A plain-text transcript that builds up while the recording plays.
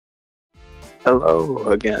Hello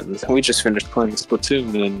again. We just finished playing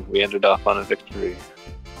Splatoon and we ended off on a victory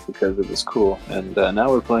because it was cool. And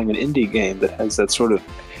now we're playing an indie game that has that sort of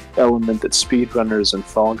element that speedrunners and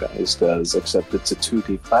Fall Guys does, except it's a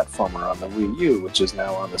 2D platformer on the Wii U, which is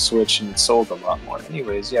now on the Switch and it's sold a lot more.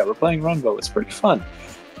 Anyways, yeah, we're playing Runbow. It's pretty fun.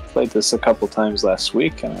 Played this a couple times last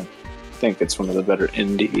week, and I think it's one of the better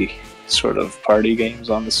indie sort of party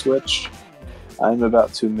games on the Switch. I'm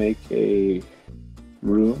about to make a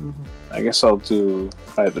room. I guess I'll do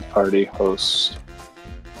private party host.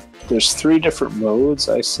 There's 3 different modes.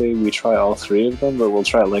 I say we try all 3 of them, but we'll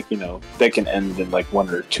try they can end in like 1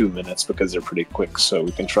 or 2 minutes because they're pretty quick, so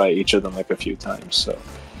we can try each of them like a few times. So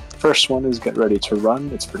first one is get ready to run.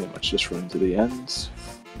 It's pretty much just run to the end.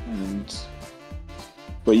 And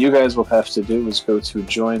what you guys will have to do is go to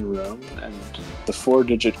join room, and the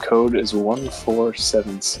 4-digit code is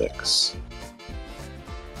 1476.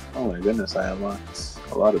 Oh my goodness, I unlocked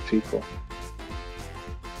a lot of people.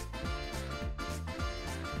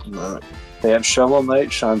 They have Shovel Knight,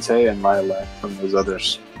 Shantae, and Lilac from those other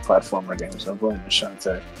platformer games. I'm playing with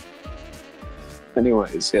Shantae.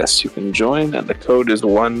 Anyways, yes, you can join, and the code is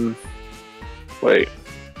 1... Wait,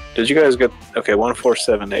 did you guys get... Okay,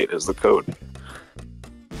 1478 is the code.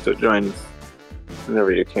 So join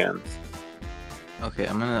whenever you can. Okay,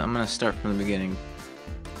 I'm gonna start from the beginning.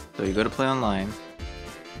 So you go to play online.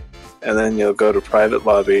 And then you'll go to private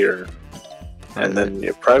lobby and then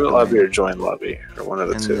your private lobby or join lobby, or one of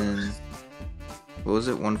the two. Then, what was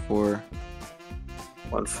it? 14.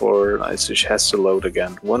 It just has to load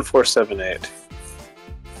again. 1478.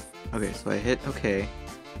 Okay, so I hit OK.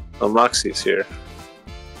 Oh, Moxie's here.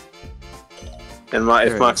 And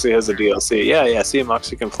if Moxie has a DLC, yeah. See,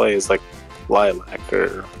 Moxie can play as like Lilac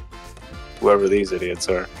or whoever these idiots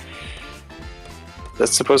are.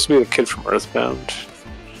 That's supposed to be the kid from Earthbound.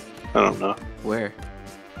 I don't know. Where?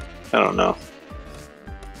 I don't know.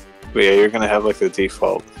 But yeah, you're gonna have like the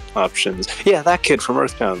default options. Yeah, that kid from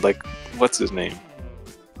Earthbound. Like, what's his name?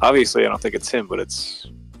 Obviously, I don't think it's him, but it's...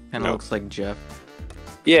 Kind of looks like Jeff.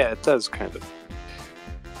 Yeah, it does, kind of.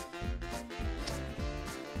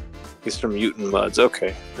 He's from Mutant Muds.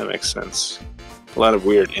 Okay, that makes sense. A lot of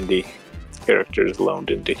weird indie characters loaned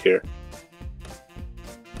into here.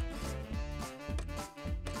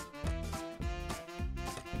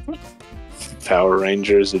 Power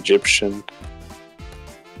Rangers, Egyptian.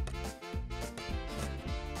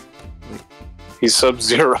 He's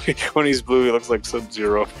Sub-Zero. When he's blue, he looks like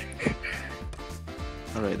Sub-Zero.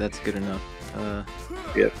 Alright, that's good enough.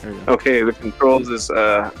 Yeah. Okay, the controls is...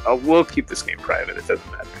 we'll keep this game private, it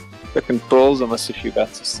doesn't matter. The controls, unless if you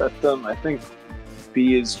got to set them, I think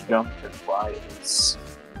B is jump and Y is...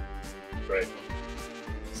 Right.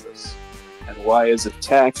 What's this? And Y is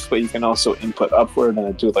attack, but you can also input upward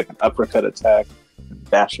and do like an uppercut attack,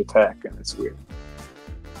 dash attack, and it's weird.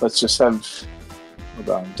 Let's just have... Hold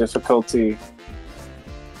on, difficulty...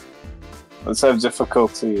 Let's have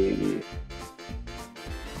difficulty...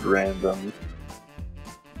 Random.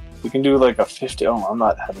 We can do like a 50... Oh, I'm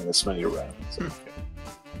not having this many rounds. Okay.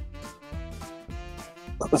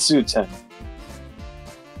 Let's do 10.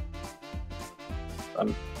 I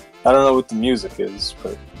don't know what the music is,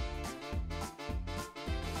 but...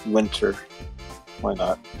 Winter. Why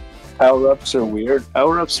not? Power-ups are weird.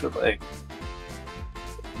 Power-ups are like...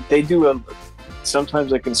 They do a... Sometimes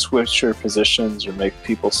they can switch your positions or make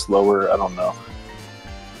people slower. I don't know.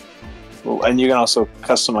 Well, and you can also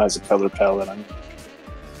customize the color palette on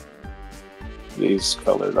these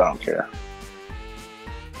colors. I don't care.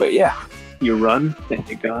 But yeah, you run, then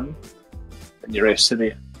you gun, and you race to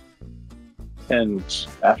the end. And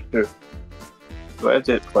after... Do I have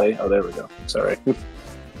to hit play? Oh, there we go. Sorry.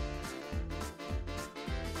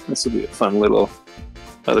 This will be a fun little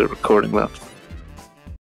other recording left.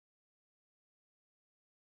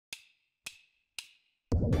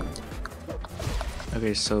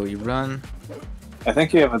 Okay, so you run. I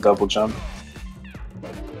think you have a double jump.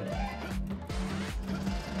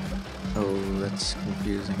 Oh, that's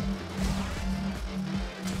confusing.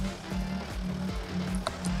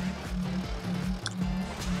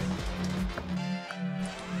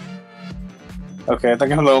 Okay, I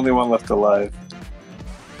think I'm the only one left alive.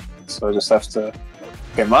 So I just have to...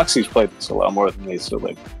 Okay, Moxie's played this a lot more than me, so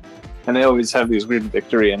like... And they always have these weird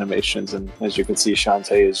victory animations, and as you can see,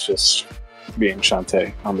 Shantae is just being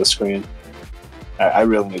Shantae on the screen. I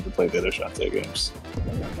really need to play the other Shantae games.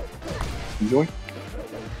 Enjoy.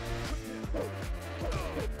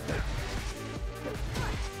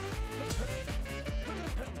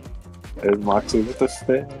 There's Moxie with the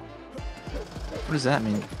fail. What does that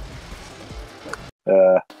mean?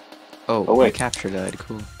 Oh, my wait. capture died.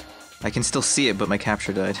 Cool. I can still see it, but my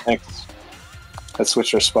capture died. Thanks. Let's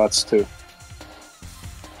switch our spots too.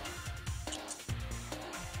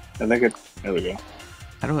 I think it. There we go.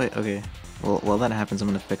 How do I? Okay. Well, while that happens, I'm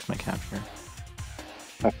gonna fix my capture.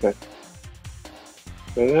 Okay.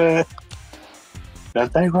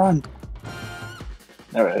 Don't they run?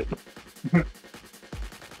 All right.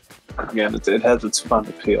 Again, it has its fun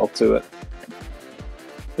appeal to it.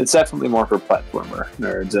 It's definitely more for platformer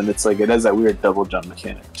nerds, and it's like it has that weird double jump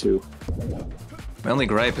mechanic too. My only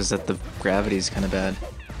gripe is that the gravity is kind of bad.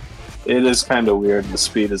 It is kind of weird. The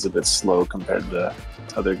speed is a bit slow compared to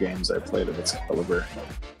other games I played of its caliber.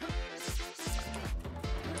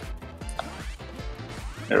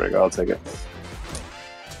 There we go. I'll take it.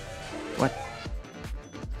 What?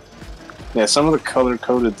 Yeah, some of the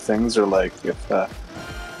color-coded things are like if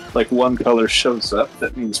like one color shows up,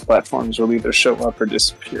 that means platforms will either show up or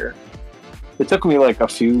disappear. It took me like a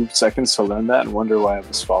few seconds to learn that and wonder why I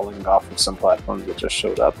was falling off of some platforms that just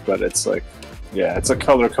showed up, but it's like, yeah, it's a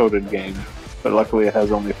color-coded game, but luckily it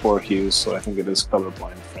has only 4 hues, so I think it is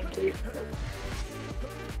colorblind friendly.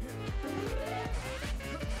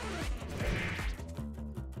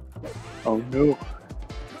 Oh no.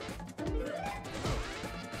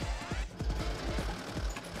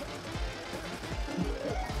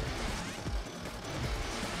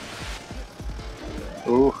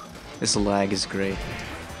 Ooh. This lag is great.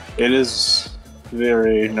 It is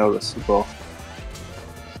very noticeable.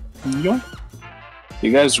 Yeah.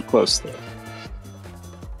 You guys are close though.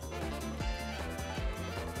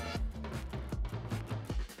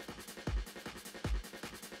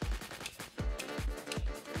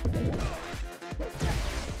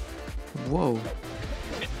 Whoa.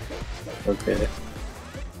 Okay.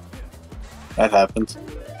 That happened.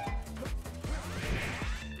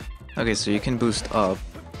 Okay, so you can boost up,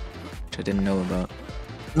 which I didn't know about.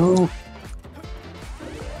 No.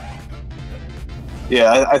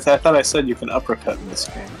 Yeah, I thought I said you can uppercut in this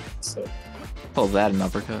game. So. Oh, that an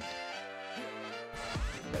uppercut.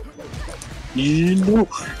 No,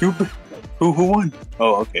 who won?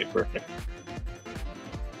 Oh, okay, perfect.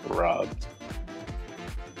 Robbed.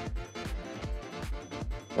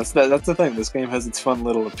 That's the thing. This game has its fun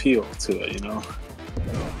little appeal to it, you know.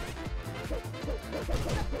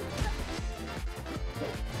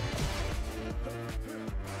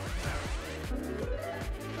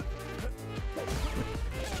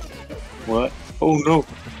 What? Oh no!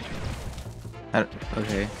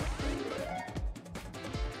 Okay.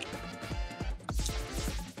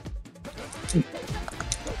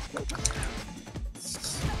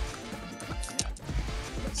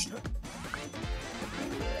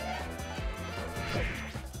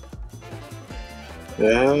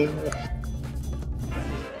 Yeah.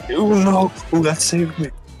 Oh no! Oh, that saved me.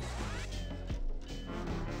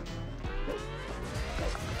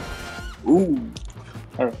 Ooh.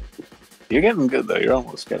 Alright. You're getting good though, you're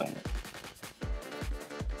almost getting it.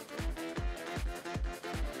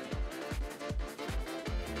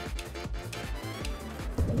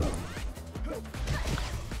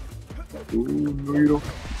 Ooh, no you don't.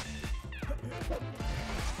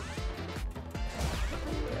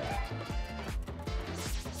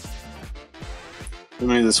 I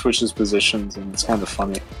mean, it switches positions and it's kind of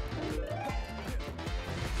funny.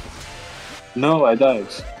 No, I died.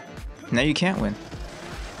 Now you can't win.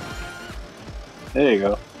 There you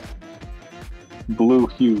go. Blue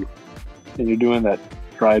hue. And you're doing that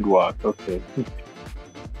pride walk. Okay.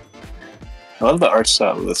 I love the art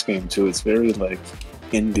style of this game too. It's very like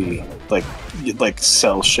indie, like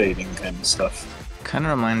cell shading kind of stuff. Kind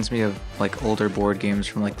of reminds me of like older board games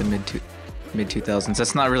from like the mid 2000s.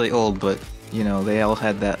 That's not really old, but you know, they all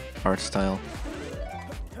had that art style.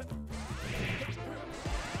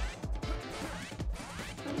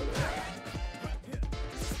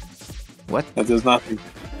 What? That does nothing.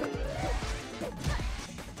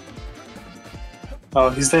 Oh,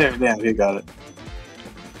 he's there. Yeah, he got it.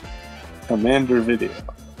 Commander video.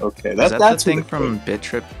 Okay, that's the thing from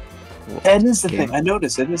BitTrip. That is the thing. I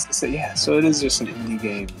noticed it is the yeah. So it is just an indie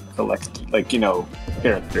game collected, like, you know,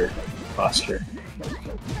 character posture.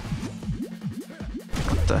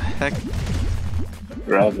 What the heck?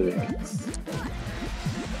 Gravity.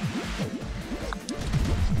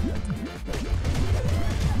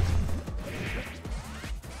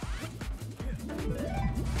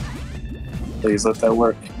 Please let that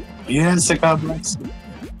work. Yes, it got nice.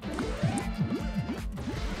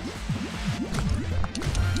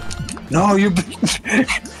 No, you.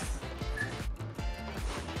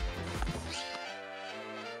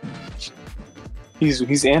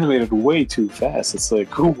 He's animated way too fast. It's like,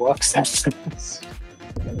 who walks that fast?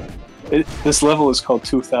 This level is called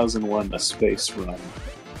 2001: A Space Run.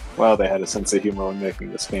 Wow, they had a sense of humor when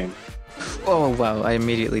making this game. Oh wow, I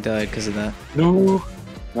immediately died because of that. No!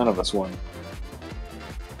 None of us won.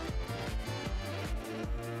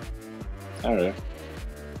 Alright.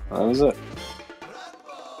 That was it.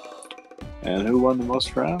 And who won the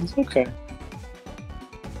most rounds? Okay.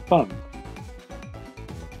 Fun.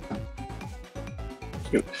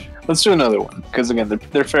 Good. Let's do another one, because again,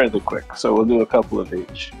 they're fairly quick, so we'll do a couple of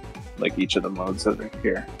each. Like each of the modes that are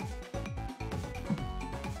here.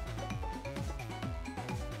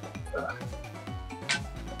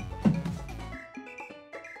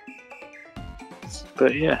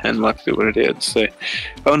 But yeah, and luckily what it did say.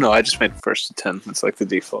 Oh no, I just made first to 10. It's like the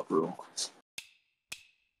default rule.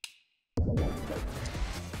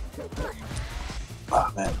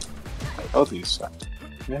 Oh man. Oh, these suck.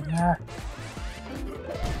 Yeah.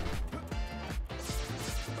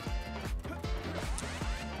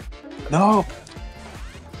 No!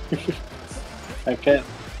 I can't.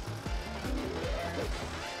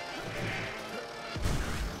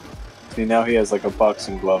 See, now he has like a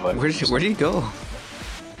boxing glove. Where did he go?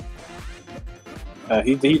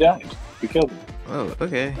 He died. We killed him. Oh,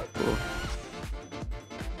 okay, cool.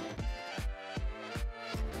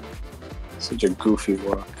 Such a goofy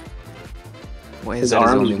walk. Why is that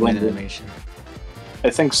his only win animation? I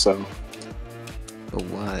think so. But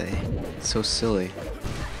why? It's so silly.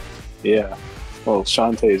 Yeah. Well,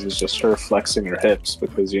 Shantae's is just her flexing her hips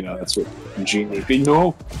because, you know, that's what Genie be.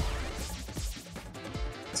 No!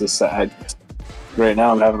 It's a sad. Right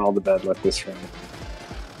now I'm having all the bad luck this round.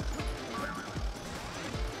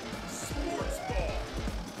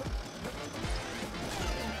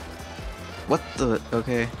 What the?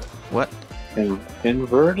 Okay. What?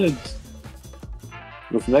 Inverted.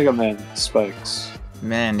 With Mega Man spikes.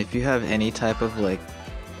 Man, if you have any type of, like,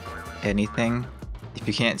 anything, if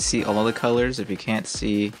you can't see all the colors, if you can't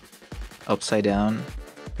see upside down,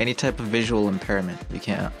 any type of visual impairment, you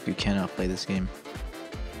cannot play this game.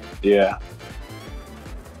 Yeah.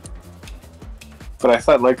 But I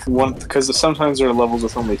thought, like, because sometimes there are levels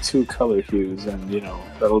with only 2 color hues, and, you know,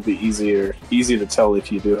 that'll be easy to tell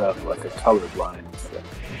if you do have, like, a color blind.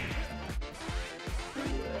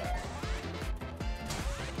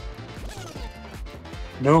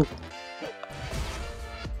 No.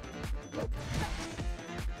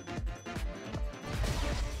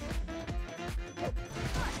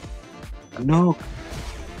 No.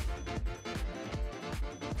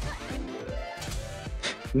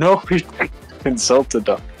 No, insult the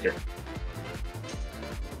doctor.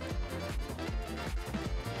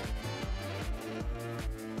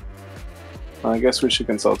 Well, I guess we should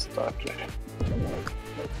consult the doctor.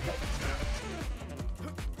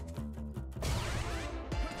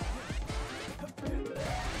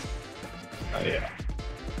 Oh yeah.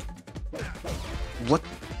 What?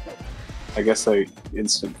 I guess I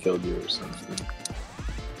instant killed you or something.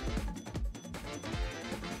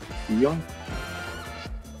 Yoink.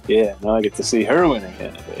 Yeah, now I get to see her winning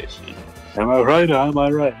animation. Am I right or am I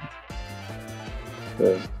right?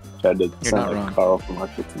 Tried to sound like Carl from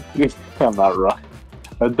Marketing. I'm not right.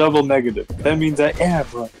 A double negative. That means I am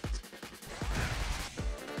right.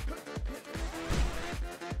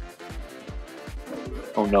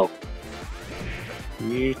 Oh no.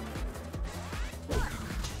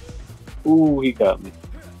 Ooh, he got me.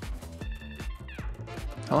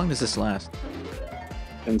 How long does this last?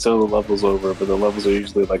 Until the level's over, but the levels are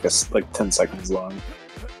usually like 10 seconds long.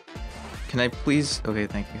 Can I please? Okay,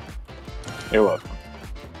 thank you. You're welcome.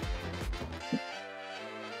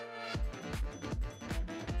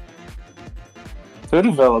 Who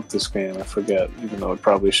developed this game? I forget, even though it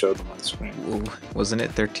probably showed them on screen. Ooh, wasn't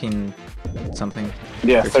it 13 something?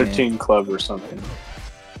 Yeah, 13 Club or something.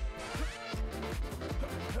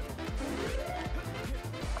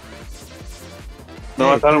 No,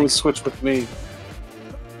 hey, I thought it would switch with me.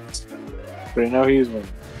 Right now he's winning.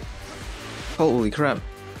 Holy crap.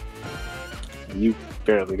 You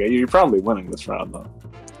barely got. You're probably winning this round though.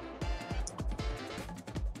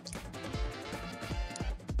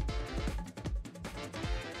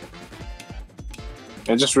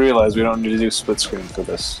 I just realized we don't need to do split screen for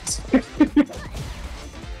this.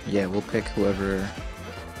 Yeah, we'll pick whoever's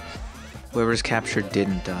captured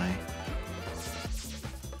didn't die.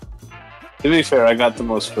 To be fair, I got the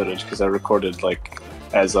most footage because I recorded like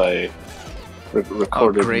as I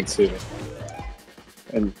recorded it too.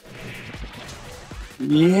 And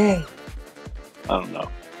yeah, I don't know.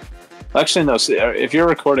 Actually, no. If you're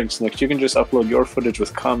recording, Snick, you can just upload your footage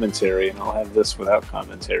with commentary, and I'll have this without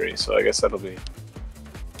commentary. So I guess that'll be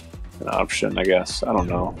an option. I guess I don't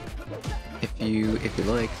know. If you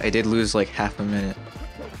like, I did lose like half a minute.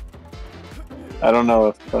 I don't know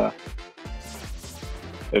if.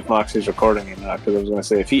 if Moxie's recording or not, because I was going to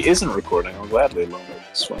say, if he isn't recording, I'll gladly loan him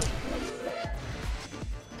this one.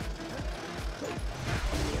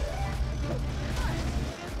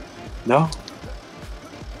 No.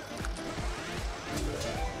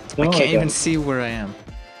 I can't even see where I am.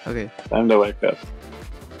 Okay. Time to wake up.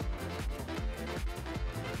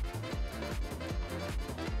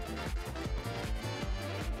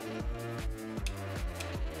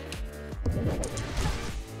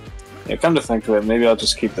 Yeah, come to think of it, maybe I'll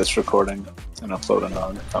just keep this recording and upload it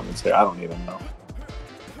on commentary. I don't even know.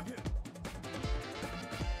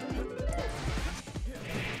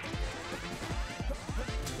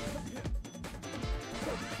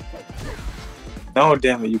 Oh,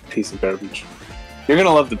 damn it, you piece of garbage. You're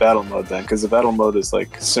gonna love the battle mode then, because the battle mode is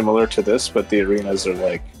like similar to this, but the arenas are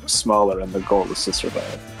like smaller and the goal is to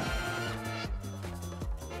survive.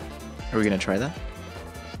 Are we gonna try that?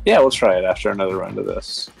 Yeah, we'll try it after another round of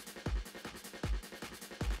this.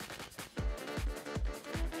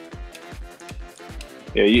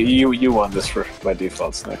 Yeah, you won this for by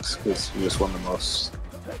default next, because you just won the most.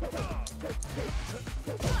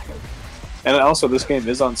 And also, this game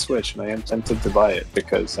is on Switch, and I am tempted to buy it,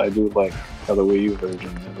 because I do like how the Wii U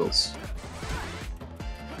version handles.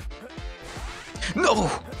 No!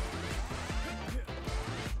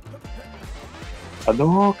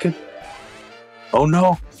 Hadouken! Oh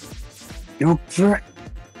no! You prick!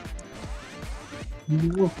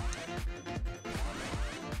 No.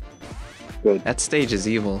 Good. That stage is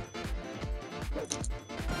evil.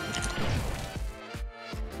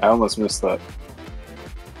 I almost missed that.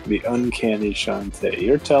 The uncanny Shantae.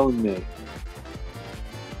 You're telling me.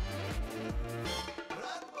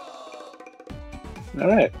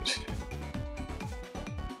 Alright.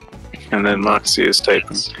 And then Moxie is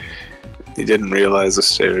typing. He didn't realize the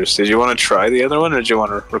stairs. Did you want to try the other one, or did you want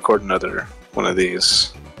to record another one of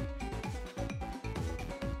these?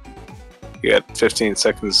 You got 15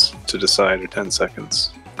 seconds to decide, or 10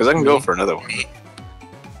 seconds. Because I can go for another one.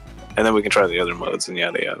 And then we can try the other modes and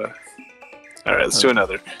yada yada. Alright, let's do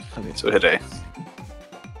another. Okay. So hit A.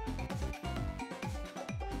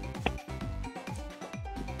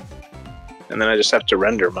 And then I just have to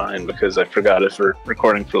render mine because I forgot if we're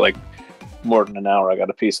recording for like more than an hour, I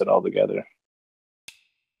gotta piece it all together.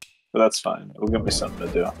 But that's fine. It'll give me something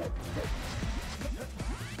to do.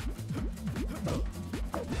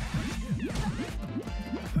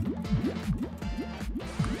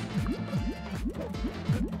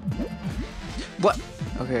 What?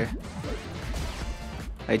 Okay.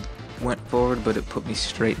 I went forward, but it put me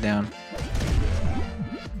straight down.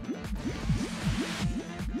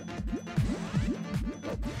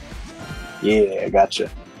 Yeah, gotcha.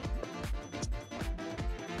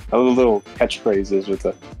 Other little catchphrases with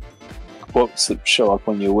the quotes that show up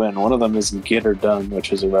when you win. One of them is "Get her done,"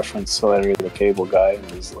 which is a reference to Larry the Cable Guy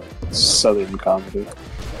and his like Southern comedy.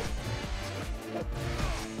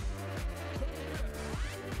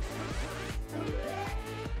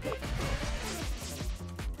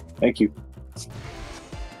 Thank you.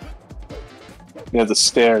 Yeah, the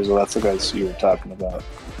stairs. Well, that's the guys you were talking about.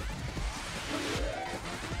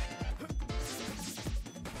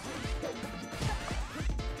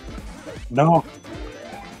 No.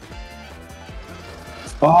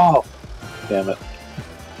 Oh, damn it.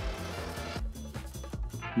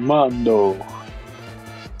 Mondo.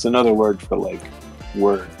 It's another word for like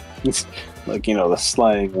word. Like, you know, the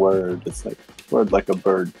slang word. It's like word like a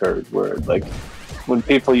bird word. Like when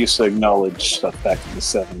people used to acknowledge stuff back in the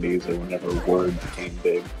 70s or whenever word became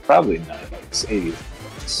big. Probably 90s,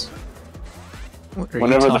 80s.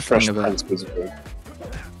 Whenever the Fresh Prince was big.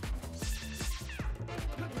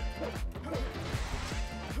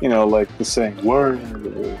 You know, like the saying, word.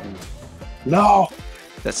 No!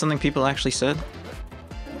 That's something people actually said?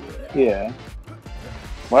 Yeah.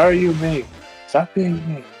 Why are you me? Stop being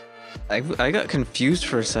me. I got confused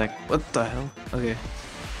for a sec. What the hell? Okay.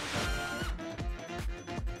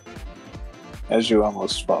 As you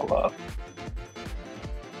almost fall off.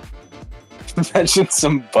 Imagine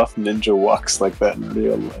some buff ninja walks like that in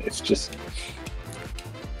real life. Just...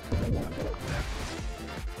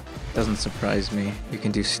 Doesn't surprise me. You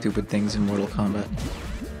can do stupid things in Mortal Kombat.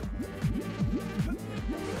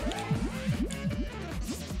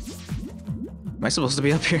 Am I supposed to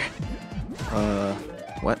be up here?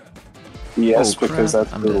 What? Yes, oh, because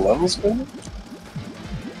that's where the level's going.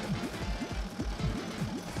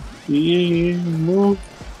 Yeah, move.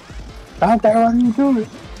 Out there, what are you doing?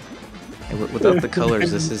 Hey, without the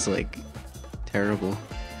colors, this is like terrible.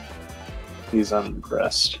 He's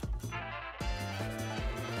unimpressed.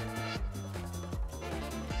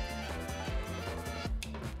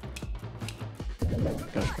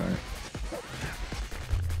 Gosh darn it.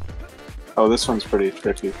 Oh, this one's pretty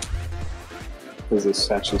tricky. Because the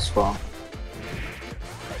statues fall.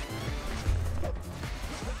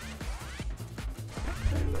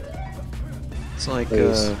 It's like,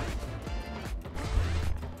 Please.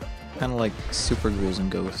 kind of like super glues and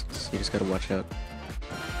ghosts. You just gotta watch out.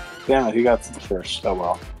 Damn it, he got to the first. Oh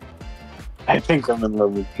well. I think I'm in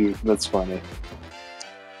love with you. That's funny.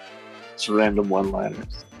 It's random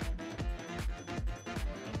one-liners.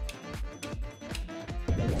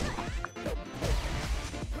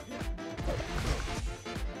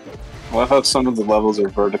 Well, I thought some of the levels are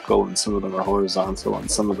vertical and some of them are horizontal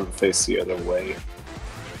and some of them face the other way.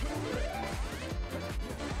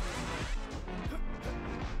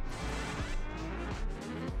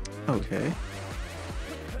 Okay.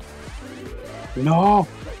 No!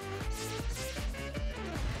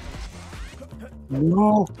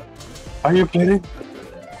 No! Are you kidding?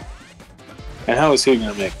 And how is he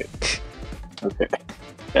gonna make it? Okay.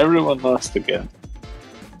 Everyone lost again.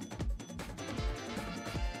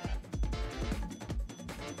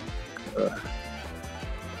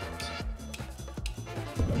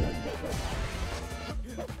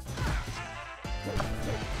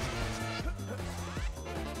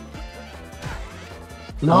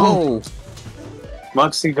 No!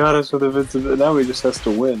 Moxie got us with invincibility. Now he just has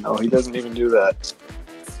to win. Oh, he doesn't even do that.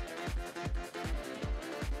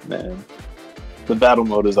 Man. The battle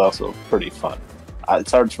mode is also pretty fun.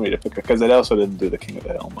 It's hard for me to pick it because it also didn't do the King of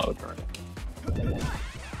the Hill mode or anything.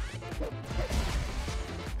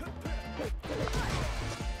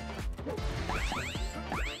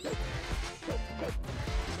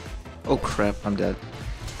 Oh crap, I'm dead.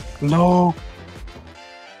 No!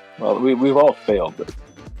 Well, we've all failed it.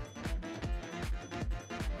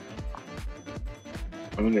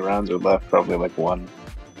 How many rounds are left? Probably like one.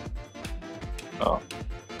 Oh.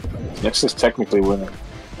 Next is technically winning.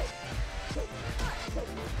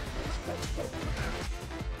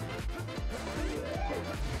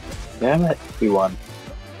 Damn it, we won.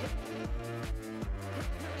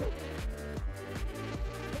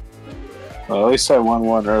 Well, at least I won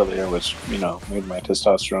one earlier, which, you know, made my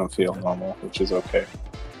testosterone feel normal, which is okay.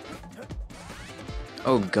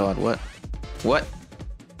 Oh god, what? What?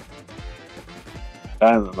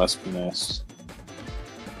 Diamond must be nice.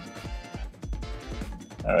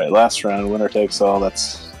 Alright, last round, winner takes all.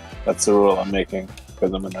 That's the rule I'm making,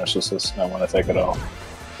 because I'm a narcissist and I want to take it all.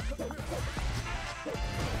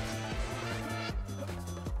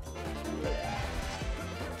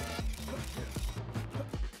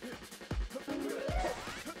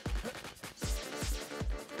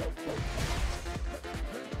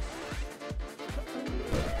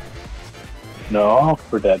 No,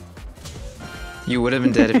 we're dead. You would have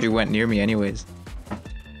been dead if you went near me anyways.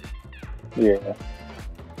 Yeah.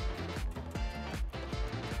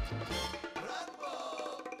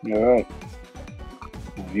 Alright.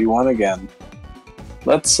 You won again.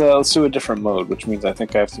 Let's do a different mode, which means I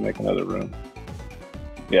think I have to make another room.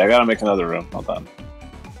 Yeah, I gotta make another room. Hold on.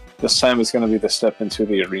 This time it's gonna be the step into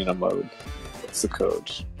the arena mode. What's the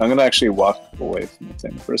code? I'm gonna actually walk away from the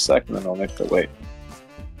thing for a second and I'll make the wait.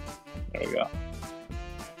 There we go.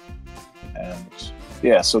 And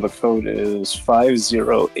yeah, so the code is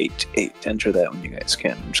 5088. Enter that when you guys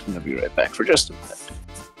can. I'm just gonna be right back for just a minute.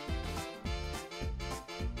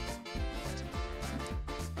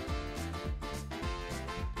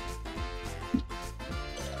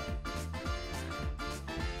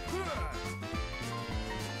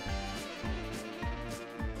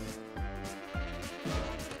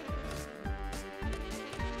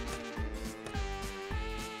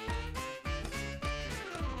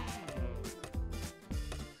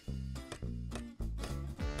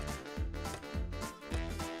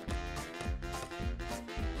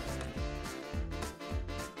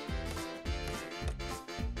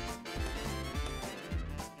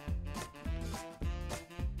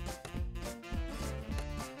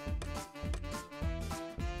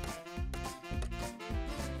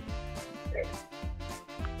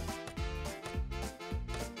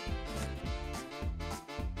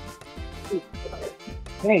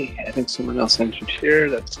 Hey, I think someone else entered here.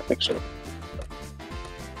 That's excellent.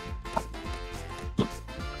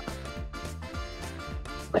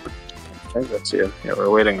 Okay, that's yeah. Yeah,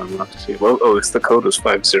 we're waiting on one to see. Well, oh, it's the code was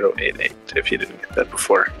 5088. If you didn't get that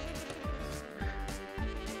before.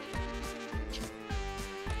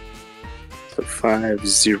 So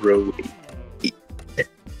 5088.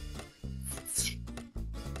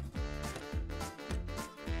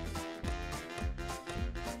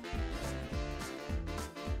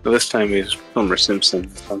 This time he's Homer Simpson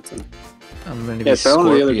or something. I'm gonna be Yeah, so one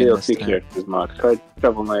of the other Scorpion this DLC time. characters mocked. Try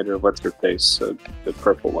Shovel Knight or what's her face, the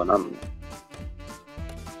purple one. I don't know.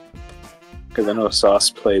 Because I know Sauce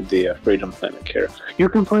played the Freedom Planet character. You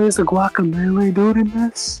can play as the Guacamole dude in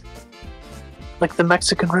this? Like the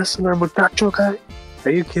Mexican wrestler Muchacho guy?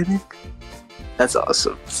 Are you kidding? That's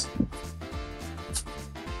awesome.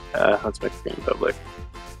 Let's make the game public.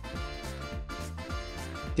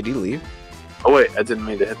 Did he leave? Oh wait, I didn't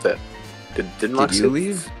mean to hit that. Did Moxie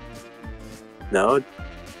leave? No.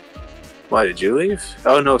 Why did you leave?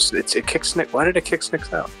 Oh no, it kicks Nick. Why did it kick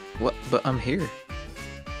Nick out? What? But I'm here.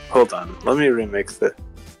 Hold on, let me remake the.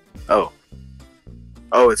 Oh,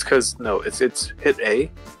 it's because it's hit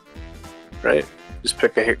A, right? Just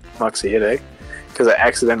pick a Moxie hit A, because I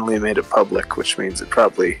accidentally made it public, which means it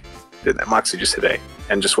probably didn't. Moxie just hit A,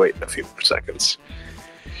 and just wait a few more seconds.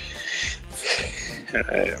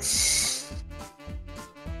 Alright,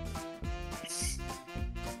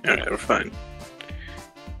 we're fine.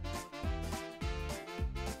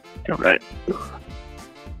 Alright.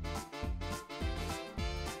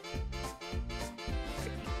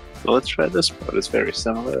 So let's try this mode. It's very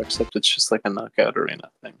similar, except it's just like a knockout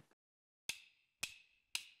arena thing.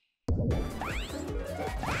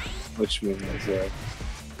 Which means,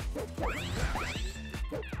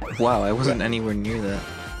 Wow, I wasn't anywhere near that.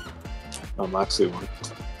 oh, Moxie won.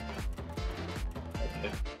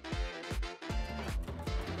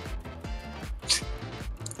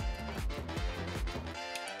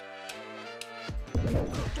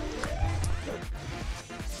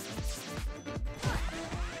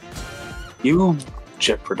 You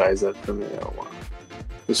jeopardize that for me, I don't want.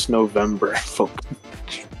 This November.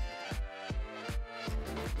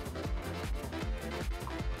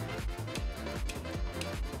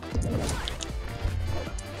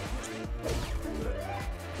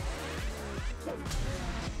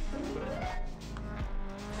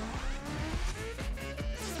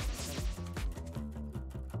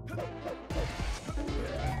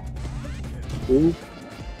 Ooh.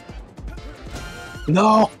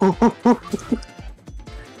 No!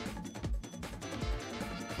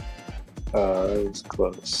 It was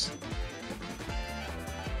close.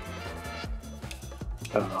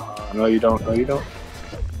 No, you don't. No, you don't.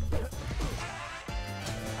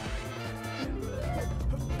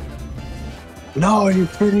 No, are you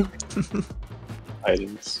kidding?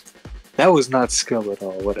 Items. That was not skill at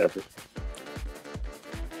all, whatever.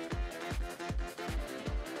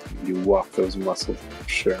 You walk those muscles,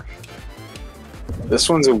 sure. This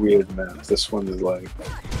one's a weird map. This one is like...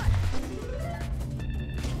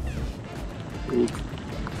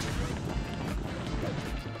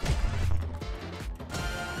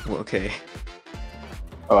 Well, okay.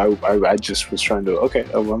 Oh, I just was trying to... Okay,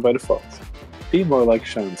 I won by default. Be more like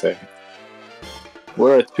Shantae.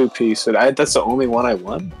 We're a two-piece, and that's the only one I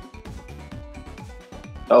won?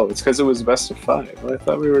 Oh, it's because it was best of 5. Well, I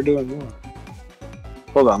thought we were doing more.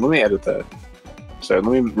 Hold on, let me edit that. Sorry,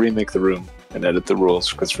 let me remake the room and edit the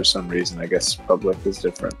rules, because for some reason, I guess public is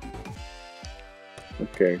different.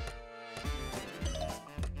 Okay.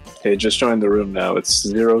 Okay, just join the room now. It's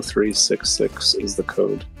 0366 is the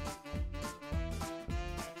code.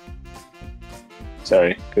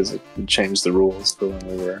 Sorry, because it changed the rules for when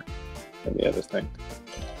we were in the other thing.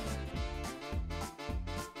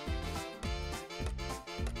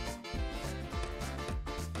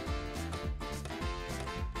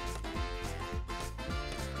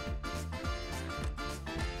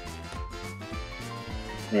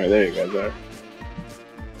 Alright, there you guys are.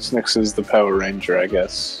 Snix is the Power Ranger, I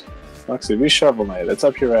guess. Moxie, be Shovel Knight. It's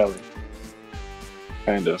up your alley.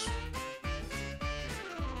 Kind of.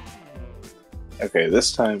 Okay,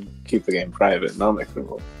 this time, keep the game private and I'll make the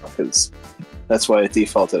rule. Because that's why it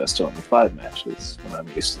defaulted us to only 5 matches when I'm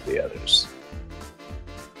used to the others.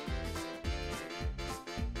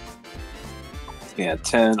 Yeah,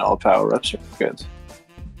 10 all power ups. Good.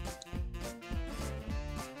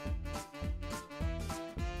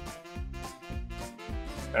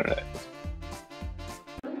 Alright.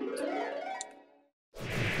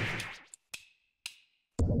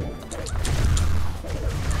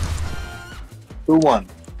 Who won?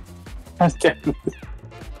 Alright,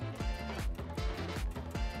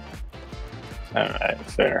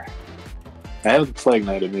 fair. I have the Plague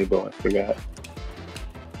Knight amiibo, I forgot.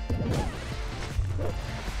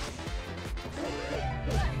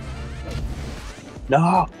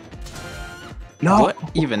 No! No! What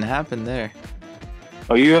even happened there?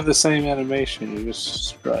 Oh, you have the same animation, you just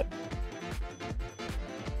strut.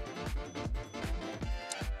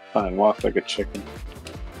 Fine, walk like a chicken.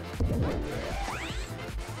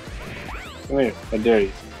 Come here, I dare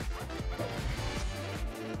you.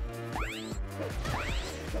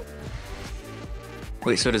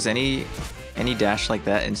 Wait, so does any dash like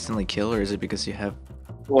that instantly kill, or is it because you have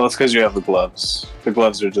Well, it's because you have the gloves. The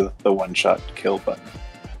gloves are just the one-shot kill button.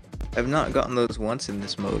 I've not gotten those once in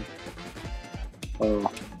this mode. Oh,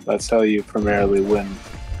 that's how you primarily win.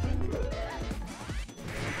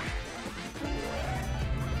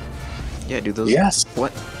 Yeah, dude, those... Yes!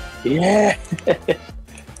 What? Yeah!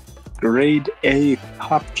 Grade A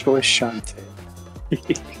Pop Choice Shantae.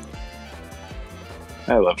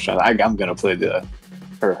 I love Shantae. I'm gonna play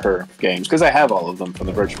her games, because I have all of them from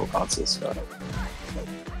the Virtual Console, so...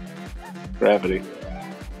 Gravity.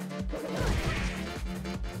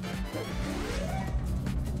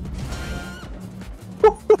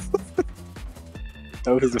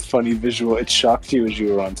 That was a funny visual. It shocked you as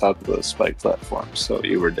you were on top of those spike platforms, so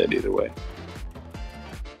you were dead either way.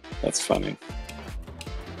 That's funny.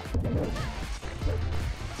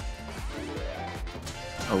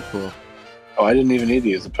 Oh, cool. Oh, I didn't even need to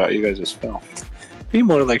use the power. You guys just fell. Be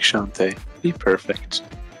more like Shantae. Be perfect.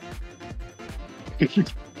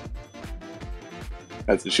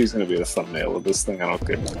 She's gonna be the thumbnail of this thing. I don't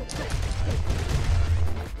care.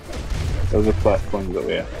 Those are platforms that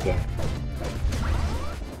we have to do.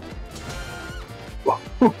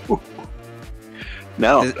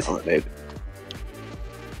 Now I'm dominated.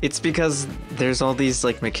 It's because there's all these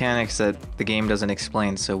like mechanics that the game doesn't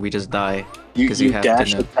explain, so we just die. You have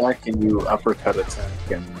dash to attack and you uppercut attack.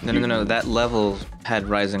 And No. That level had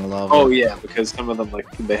rising lava. Oh yeah, because some of them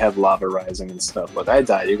like they have lava rising and stuff. Look, I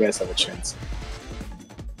died. You guys have a chance.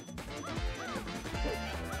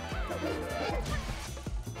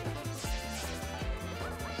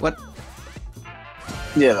 What?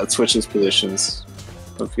 Yeah, that switches positions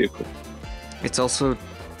of vehicle. It's also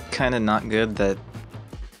kind of not good that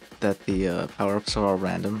the power-ups are all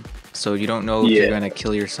random, so you don't know if you're gonna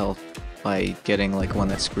kill yourself by getting like one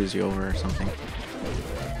that screws you over or something.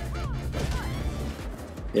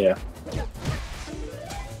 Yeah.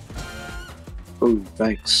 Oh,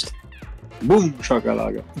 thanks. Boom,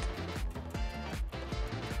 shakalaga.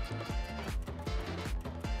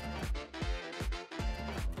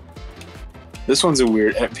 This one's a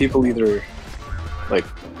weird. People either like.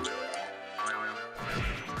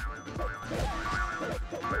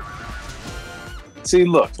 See,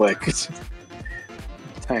 look, like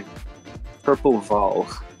tank, purple Vol.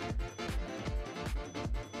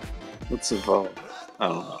 What's a Vol? I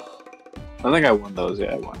don't know. I think I won those.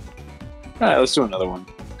 Yeah, I won. All right, let's do another one.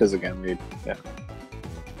 Because again, yeah.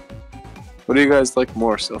 What do you guys like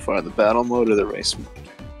more so far, the battle mode or the race mode?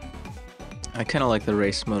 I kind of like the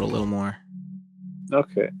race mode a little more.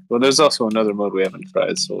 Okay. Well, there's also another mode we haven't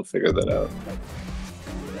tried, so we'll figure that out.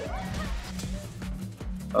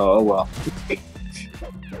 Oh well.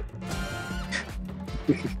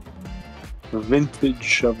 Vintage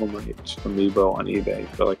Shovel Knight amiibo on eBay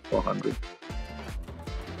for like 400.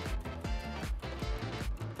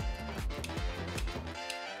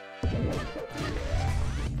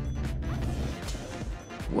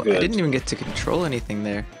 Well, I didn't even get to control anything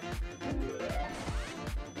there.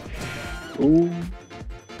 Ooh.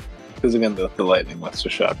 Because again, the lightning must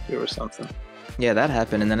have shocked you or something. Yeah, that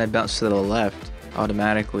happened, and then I bounced to the left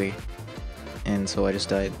automatically, and so I just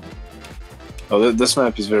died. Oh, this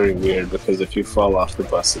map is very weird because if you fall off the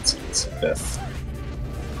bus, it's instant death.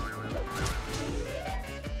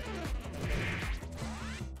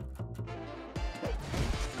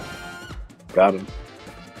 Got him.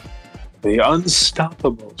 The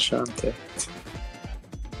unstoppable Shantae.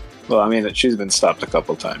 Well, I mean, she's been stopped a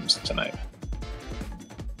couple times tonight.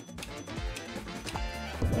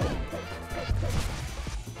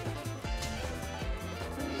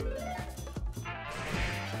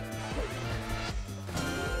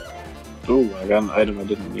 Ooh, I got an item I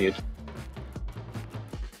didn't need.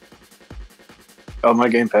 Oh, my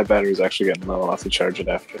gamepad battery is actually getting low. I'll have to charge it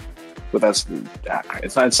after. But that's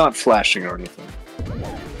it's not flashing or anything.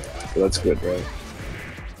 So that's good, right?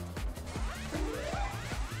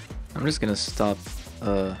 I'm just gonna stop.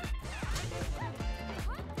 I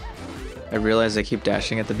realize I keep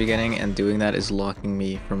dashing at the beginning, and doing that is locking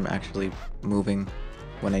me from actually moving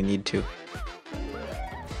when I need to.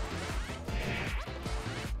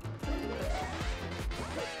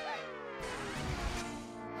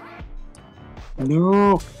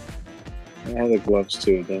 No! I had the gloves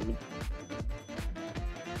too, damn it.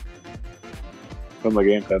 But my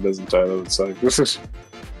gamepad doesn't tie, that would suck.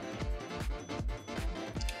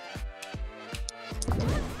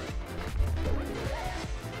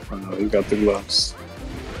 Oh no, he got the gloves.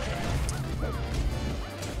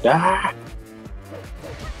 Ah!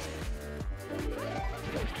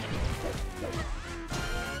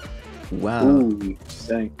 Wow. Ooh,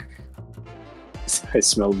 thank. I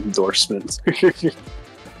smelled endorsement.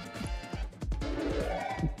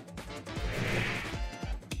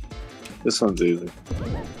 This one's easy.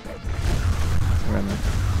 Where am I?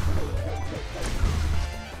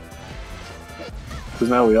 Because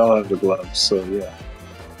now we all have the gloves, so yeah.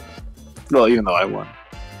 Well, even though I won.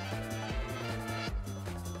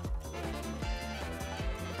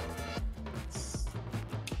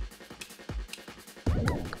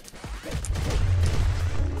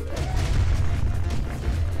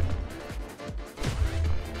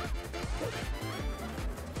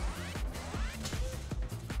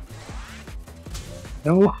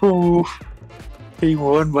 No, he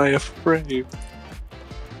won by a frame.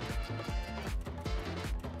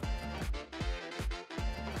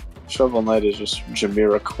 Shovel Knight is just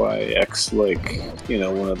Jamiroquai X, like, you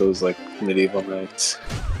know, one of those like medieval knights.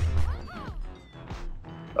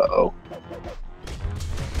 Uh-oh.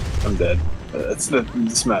 I'm dead.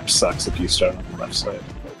 This map sucks if you start on the left side.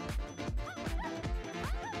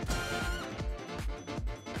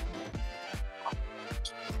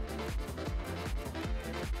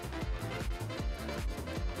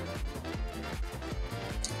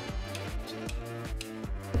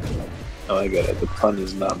 Oh, I got it. The pun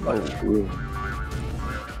is not much. Ooh.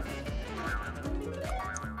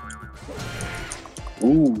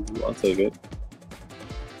 Ooh, I'll take it.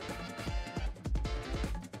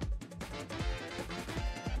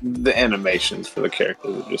 The animations for the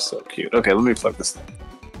characters are just so cute. Okay, let me plug this thing.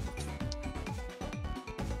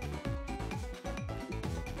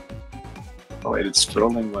 Oh wait, it's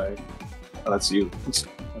scrolling my... Oh, that's you.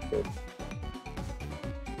 Okay.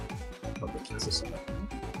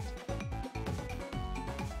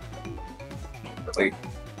 Like,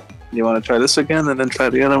 you want to try this again and then try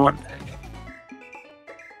the other one?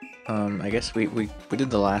 I guess we did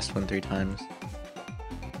the last one 3 times.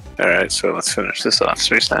 Alright, so let's finish this off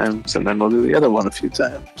 3 times and then we'll do the other one a few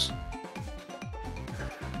times.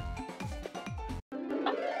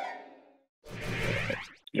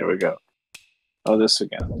 Here we go. Oh, this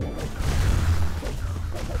again.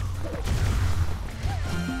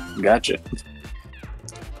 Gotcha.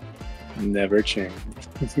 Never change.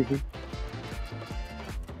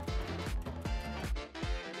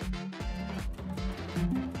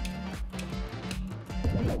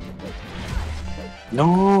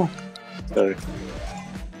 No! Sorry.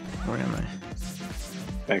 Where am I?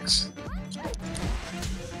 Thanks.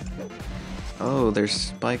 Oh, there's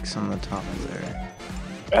spikes on the top of there.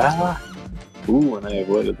 Ah! Ooh, and I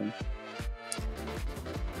avoided them.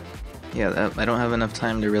 Yeah, I don't have enough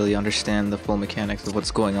time to really understand the full mechanics of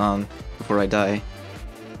what's going on before I die.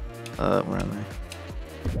 Where am I?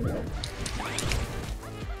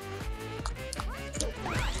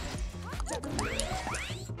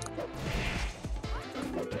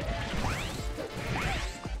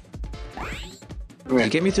 Did you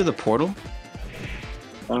get me through the portal?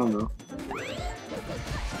 I don't know.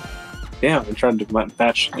 Yeah, I tried to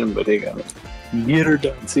match him, but he got it. Get her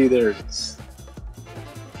done. See, there it is.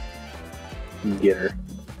 Get her.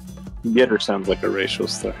 Get her sounds like a racial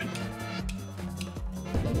slur.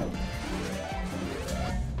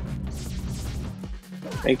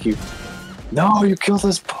 Thank you. No, you killed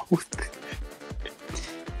us both.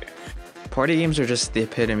 Party games are just the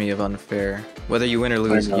epitome of unfair. Whether you win or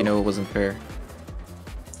lose, you know it wasn't fair.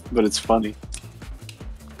 But it's funny.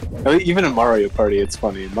 I mean, even in Mario Party, it's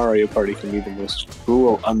funny. Mario Party can be the most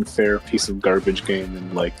cruel, unfair piece of garbage game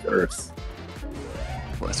in, like, Earth.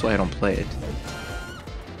 Well, that's why I don't play it.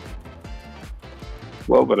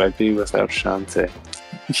 What would I be without Shantae?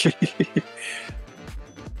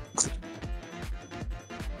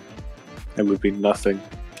 I would be nothing.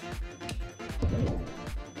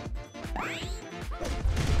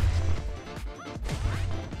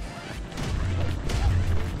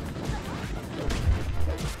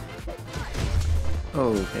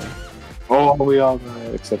 Oh, okay. Oh, we all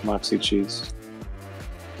know, except Moxie Cheese.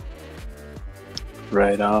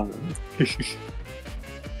 Right on.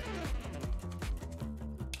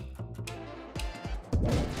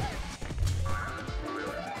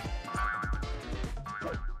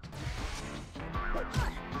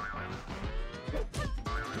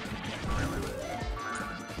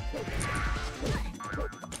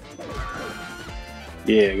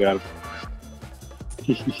 Yeah, got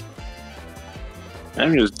him.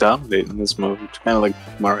 I'm just dominating this mode. It's kind of like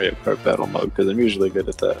Mario Kart Battle mode, because I'm usually good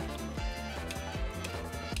at that.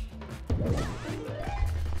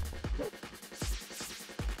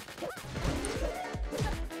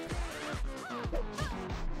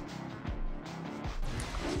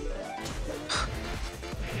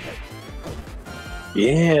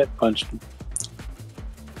 Yeah, punched him.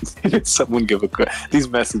 Someone give a these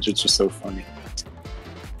messages are so funny.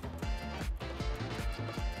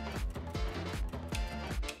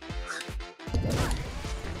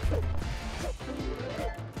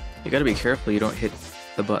 You gotta be careful you don't hit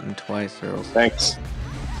the button twice or else. Thanks.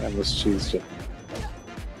 I almost cheesed you.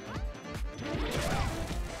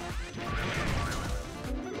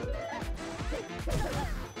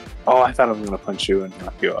 Oh, I thought I was gonna punch you and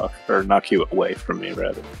knock you off, or knock you away from me,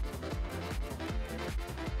 rather.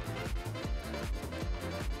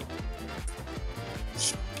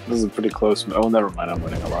 This is a pretty close. Oh, never mind. I'm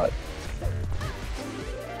winning a lot.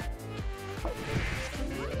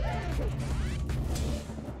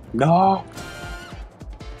 No.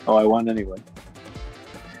 Oh, I won anyway.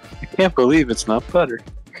 I can't believe it's not butter.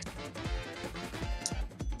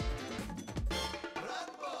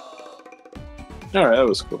 Alright, that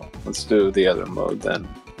was cool. Let's do the other mode then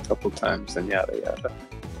a couple times and yada yada.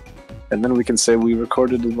 And then we can say we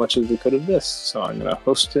recorded as much as we could of this. So I'm gonna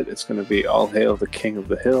host it. It's gonna be All Hail the King of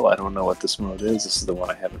the Hill. I don't know what this mode is. This is the one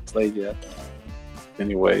I haven't played yet.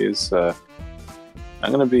 Anyways, I'm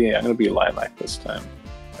gonna be Lilac this time.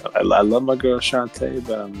 I love my girl Shantae,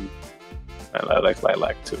 but I like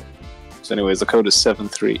Lilac too. So anyways, the code is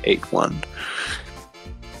 7381.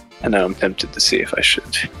 And now I'm tempted to see if I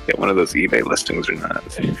should get one of those eBay listings or not.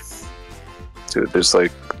 Dude, there's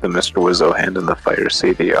like the Mr. Wizzo Hand in the Fire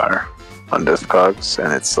CDR on Discogs,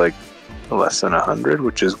 and it's like less than 100,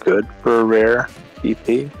 which is good for a rare EP.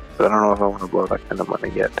 So I don't know if I want to blow that kind of money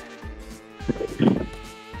yet.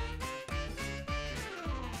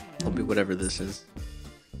 It'll be whatever this is.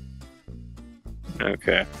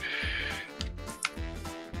 Okay.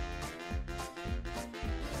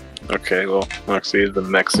 Okay, well, actually, the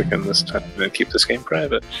Mexican this time. I'm gonna keep this game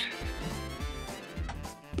private.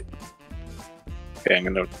 Okay, I'm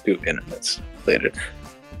gonna do internets later.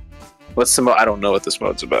 What's the mode? I don't know what this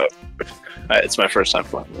mode's about. It's my first time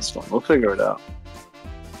playing this one. We'll figure it out.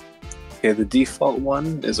 Okay, the default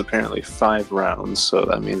one is apparently 5 rounds, so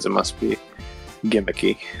that means it must be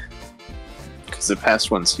gimmicky. Because the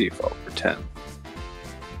past one's default for 10.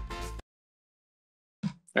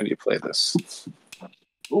 How do you play this?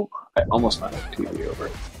 Ooh, I almost knocked the TV over.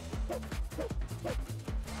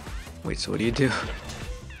 Wait, so what do you do?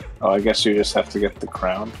 Oh, I guess you just have to get the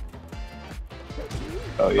crown.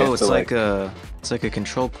 Oh, it's like a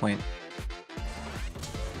control point.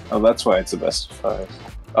 Oh, that's why it's a best of 5.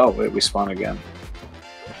 Oh, wait, we spawn again.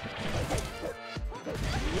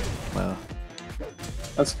 Wow.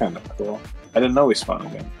 That's kind of cool. I didn't know we spawn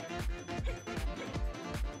again.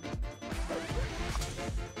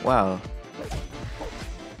 Wow.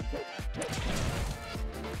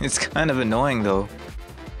 It's kind of annoying though.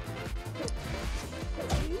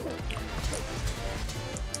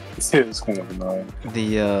 It is kind of annoying.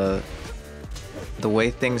 The way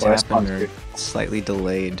things happen are slightly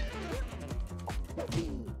delayed.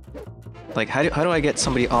 Like, how do I get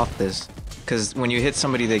somebody off this? Because when you hit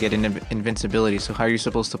somebody, they get invincibility. So how are you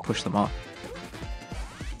supposed to push them off?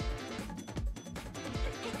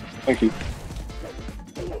 Thank you.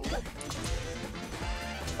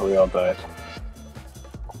 Oh, we all died.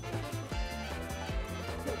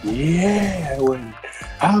 Yeah, I win.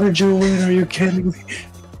 How did you win? Are you kidding me?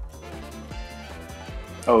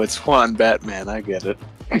 Oh, it's Juan Batman. I get it.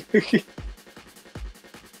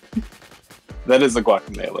 That is the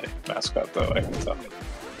Guacamole mascot, though, I can tell.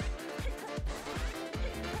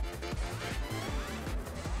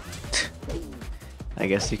 I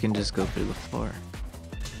guess you can just go through the floor.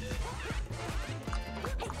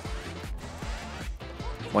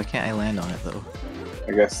 Why can't I land on it, though?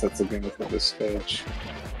 I guess that's the gimmick of this stage.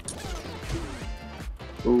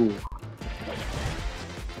 Ooh.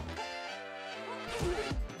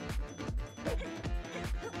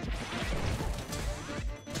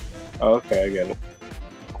 Oh, okay, I get it.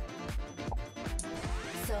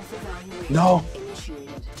 No!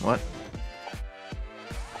 What?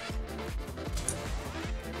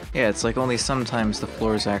 Yeah, it's like only sometimes the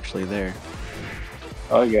floor is actually there.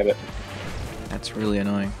 Oh, I get it. That's really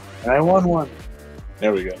annoying. And I won one!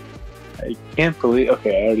 There we go. I can't believe...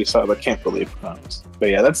 Okay, I already saw it, but can't believe it comes. But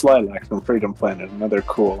yeah, that's Lilac from Freedom Planet. Another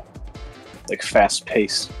cool, like,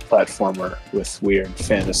 fast-paced platformer with weird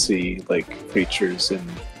fantasy, like, creatures and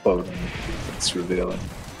clothing. It's revealing.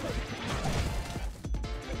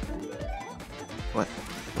 What?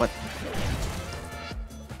 What?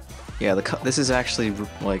 Yeah, this is actually,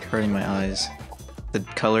 like, hurting my eyes. The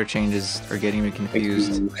color changes are getting me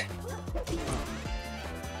confused.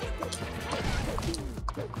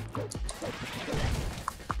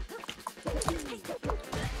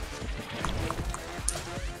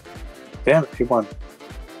 Damn it, he won.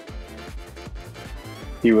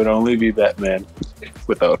 He would only be Batman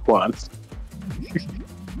without Juan.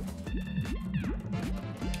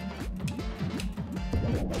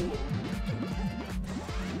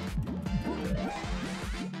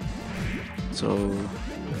 So,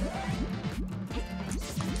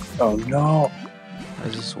 Oh no! how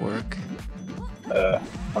does this work?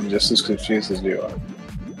 I'm just as confused as you are.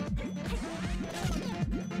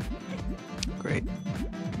 Great. You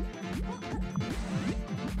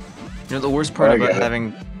know, the worst part I about get it.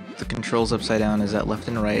 having the controls upside down is that left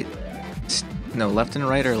and right. No, left and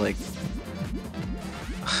right are like.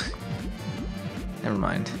 Never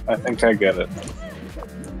mind. I think I get it.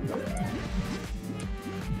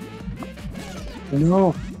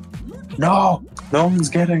 No! No! No one's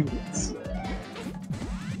getting this.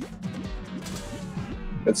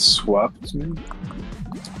 It swapped me?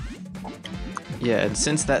 Yeah, and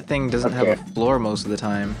since that thing doesn't have Okay. a floor most of the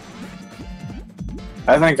time,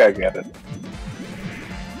 I think I get it.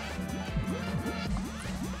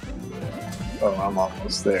 Oh, I'm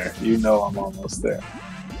almost there. You know I'm almost there.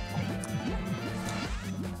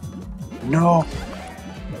 No!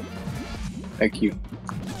 Thank you.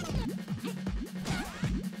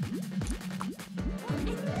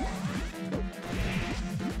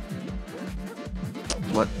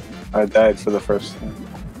 what? I died for the first time.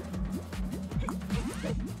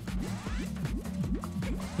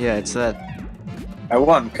 Yeah, it's that. I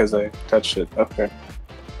won because I touched it. Okay.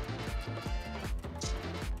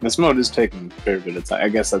 This mode is taking a fair bit of time. I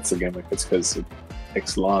guess that's the gimmick. It's because it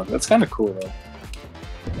takes long. That's kind of cool, though.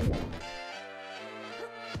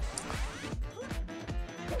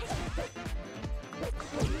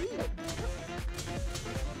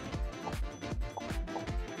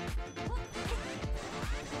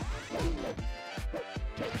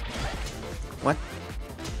 What?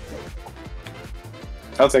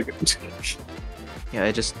 I'll take it. Yeah,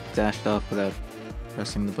 I just dashed off without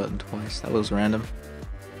pressing the button twice. That was random.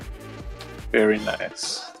 Very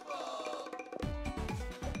nice.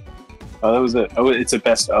 Oh, that was it. Oh, it's a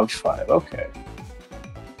best of 5. Okay.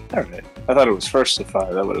 Alright. I thought it was first to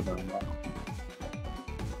 5. That would have been wrong.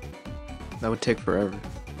 That would take forever.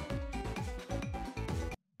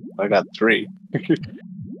 I got 3.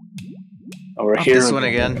 Oh, we're Not here. this one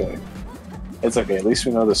again. Okay. It's okay. At least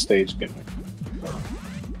we know the stage gimmick.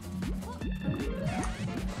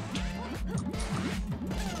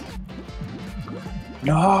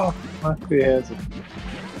 No! Luckily has it.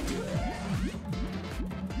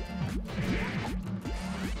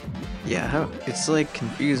 Yeah, it's like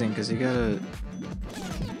confusing because you gotta.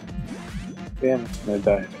 Damn it, I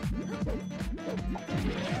died.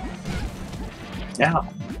 Yeah.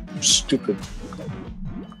 Stupid.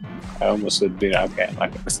 I almost said beat. Okay, I'm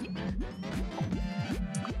not gonna.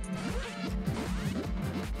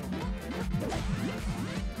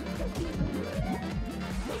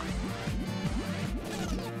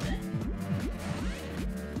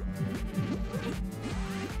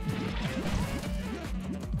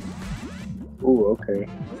 Ooh, okay.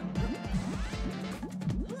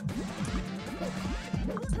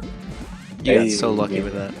 You got Hey, so lucky yeah.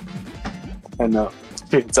 with that. I know.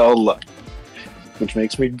 It's all luck. Which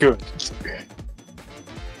makes me good.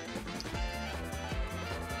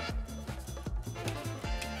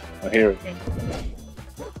 Oh, here again.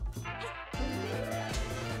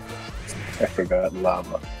 I forgot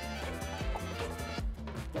lava.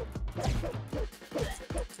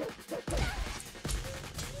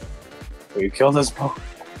 Oh, you killed us both.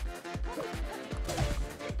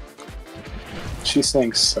 She's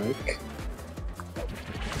saying psych.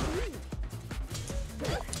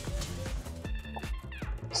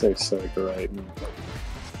 Say psych right now.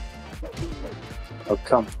 Oh,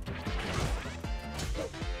 come.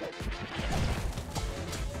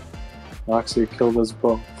 Moxie killed us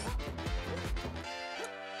both.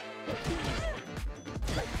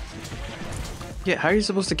 Yeah, how are you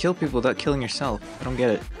supposed to kill people without killing yourself? I don't get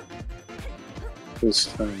it. Who's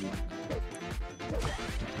funny?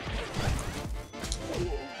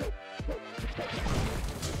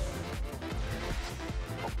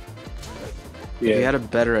 If you Yeah, had a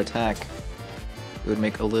better attack, it would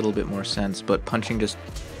make a little bit more sense, but punching just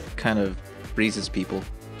kind of freezes people.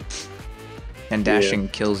 And dashing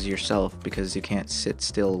kills yourself because you can't sit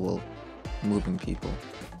still while moving people.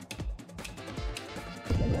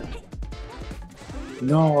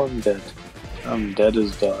 no, I'm dead. I'm dead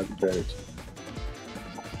as dog dirt.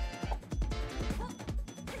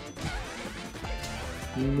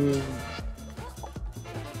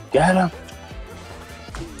 Get him!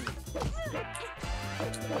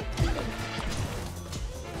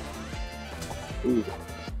 Ooh.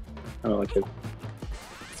 Oh, like a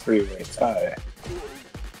three-way tie.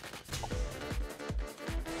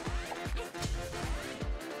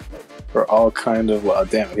 We're all kind of. Well,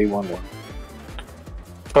 damn it, he won one.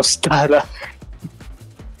 Tostada!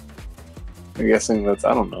 I'm guessing that's.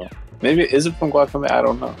 I don't know. Maybe. Is it from Guacamole? I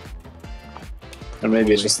don't know. Or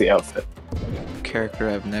maybe it's just the outfit. Character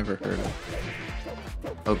I've never heard of.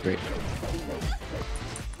 Oh great.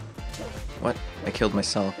 What? I killed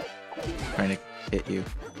myself trying to hit you.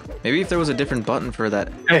 Maybe if there was a different button for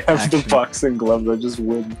that. I have action. the boxing gloves, I just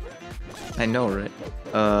win. I know, right?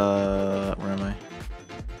 Where am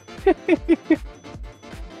I?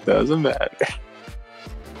 Doesn't matter.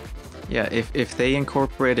 Yeah, if they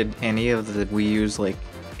incorporated any of the Wii U's like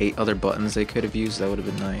 8 other buttons they could have used, that would have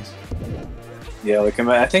been nice. Yeah, like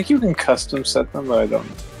I think you can custom set them, but I don't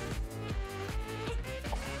know.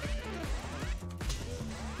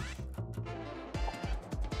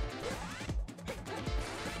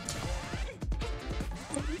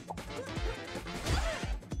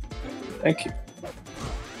 Thank you.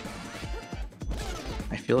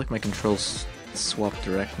 I feel like my controls swapped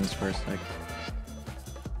directions for a sec.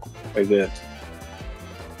 I did.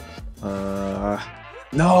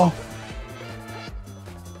 No!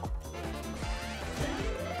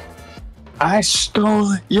 I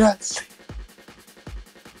stole it! Yes!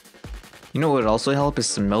 You know what would also help is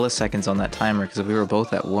some milliseconds on that timer, because if we were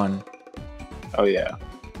both at 1. Oh yeah.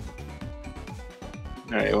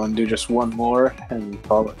 Alright, want to do just one more and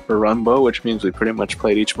call it for Runbow, which means we pretty much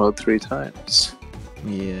played each mode 3 times.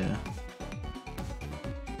 Yeah.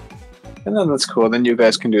 And then that's cool. Then you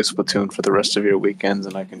guys can do Splatoon for the rest of your weekends,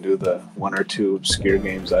 and I can do the 1 or 2 obscure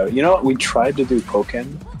games. You know what? We tried to do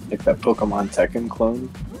Pokken, like that Pokemon Tekken clone.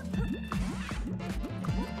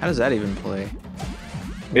 How does that even play?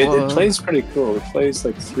 It plays pretty cool. It plays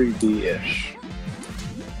like 3D-ish.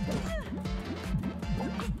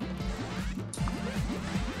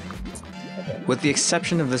 With the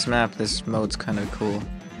exception of this map, this mode's kind of cool.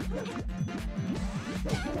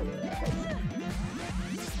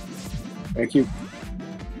 Thank you.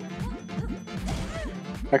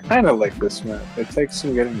 I kind of like this map. It takes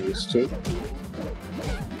some getting used to.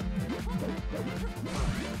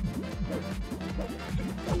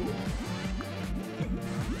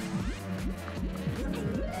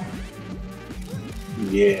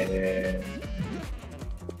 Yeah.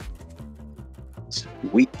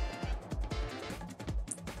 Sweet.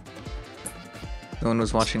 No one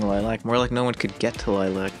was watching Lilac. More like no one could get to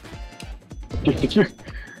Lilac.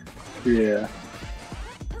 Yeah.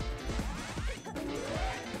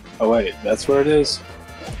 Oh wait, that's where it is?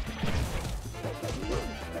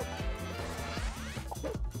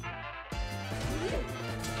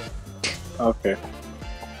 Okay.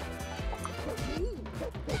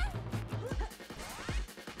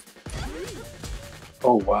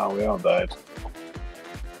 Oh wow, we all died.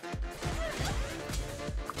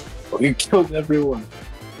 Oh, you killed everyone.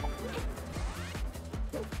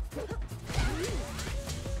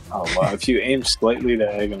 Oh wow, if you aim slightly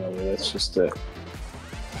diagonally, that's just it.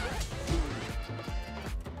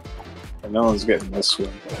 And no one's getting this one.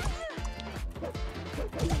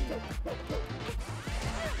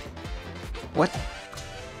 What?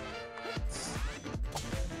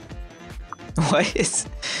 Why is...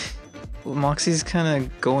 Moxie's kind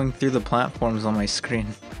of going through the platforms on my screen.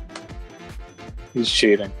 He's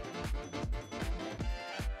cheating.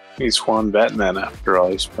 He's Juan Batman after all.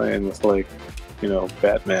 He's playing with, like, you know,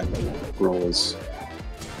 Batman rules.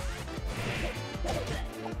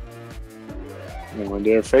 Anyone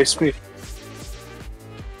dare face me?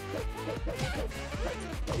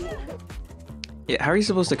 Yeah, how are you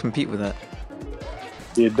supposed to compete with that?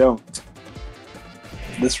 You don't.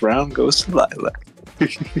 This round goes to Lilac.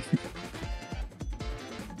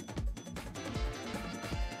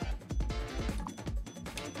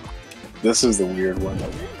 This is the weird one.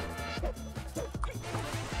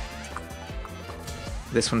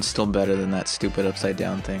 This one's still better than that stupid upside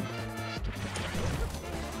down thing.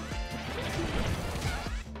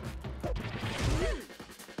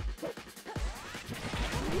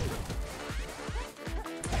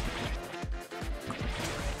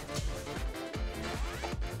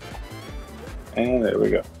 And there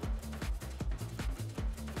we go.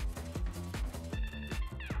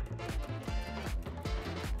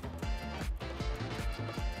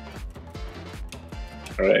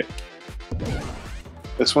 Alright.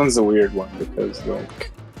 This one's the weird one because,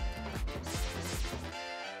 like...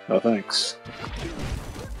 No thanks.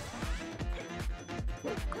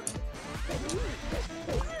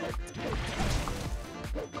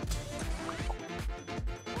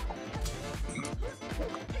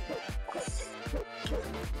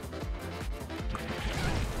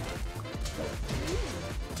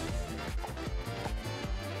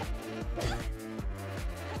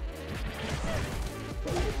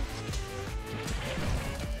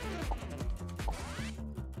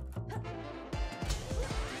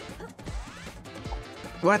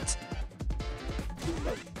 What?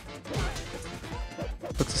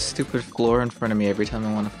 stupid floor in front of me every time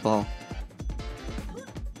I want to fall.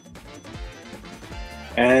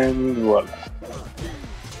 And voila.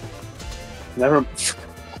 Never.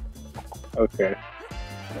 Okay.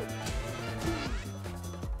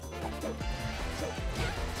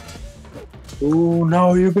 Ooh,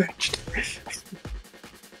 no, you bitch.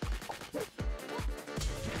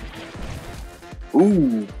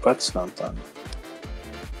 Ooh, that's not fun.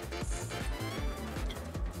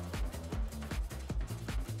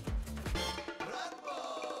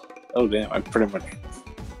 Oh damn, I'm pretty much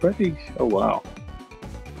ready. Oh wow.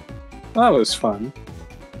 That was fun.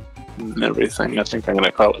 And everything. I think I'm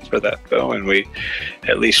gonna call it for that though, and we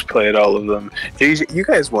at least played all of them. You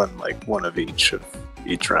guys won like one of each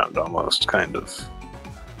round almost, kind of.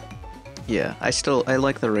 Yeah, I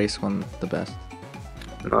like the race one the best.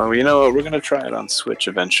 You know what? We're gonna try it on Switch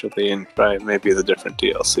eventually, and try maybe the different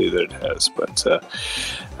DLC that it has. But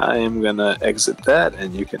I am gonna exit that,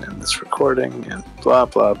 and you can end this recording. And blah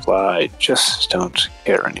blah blah. I just don't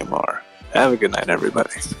care anymore. Have a good night,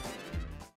 everybody.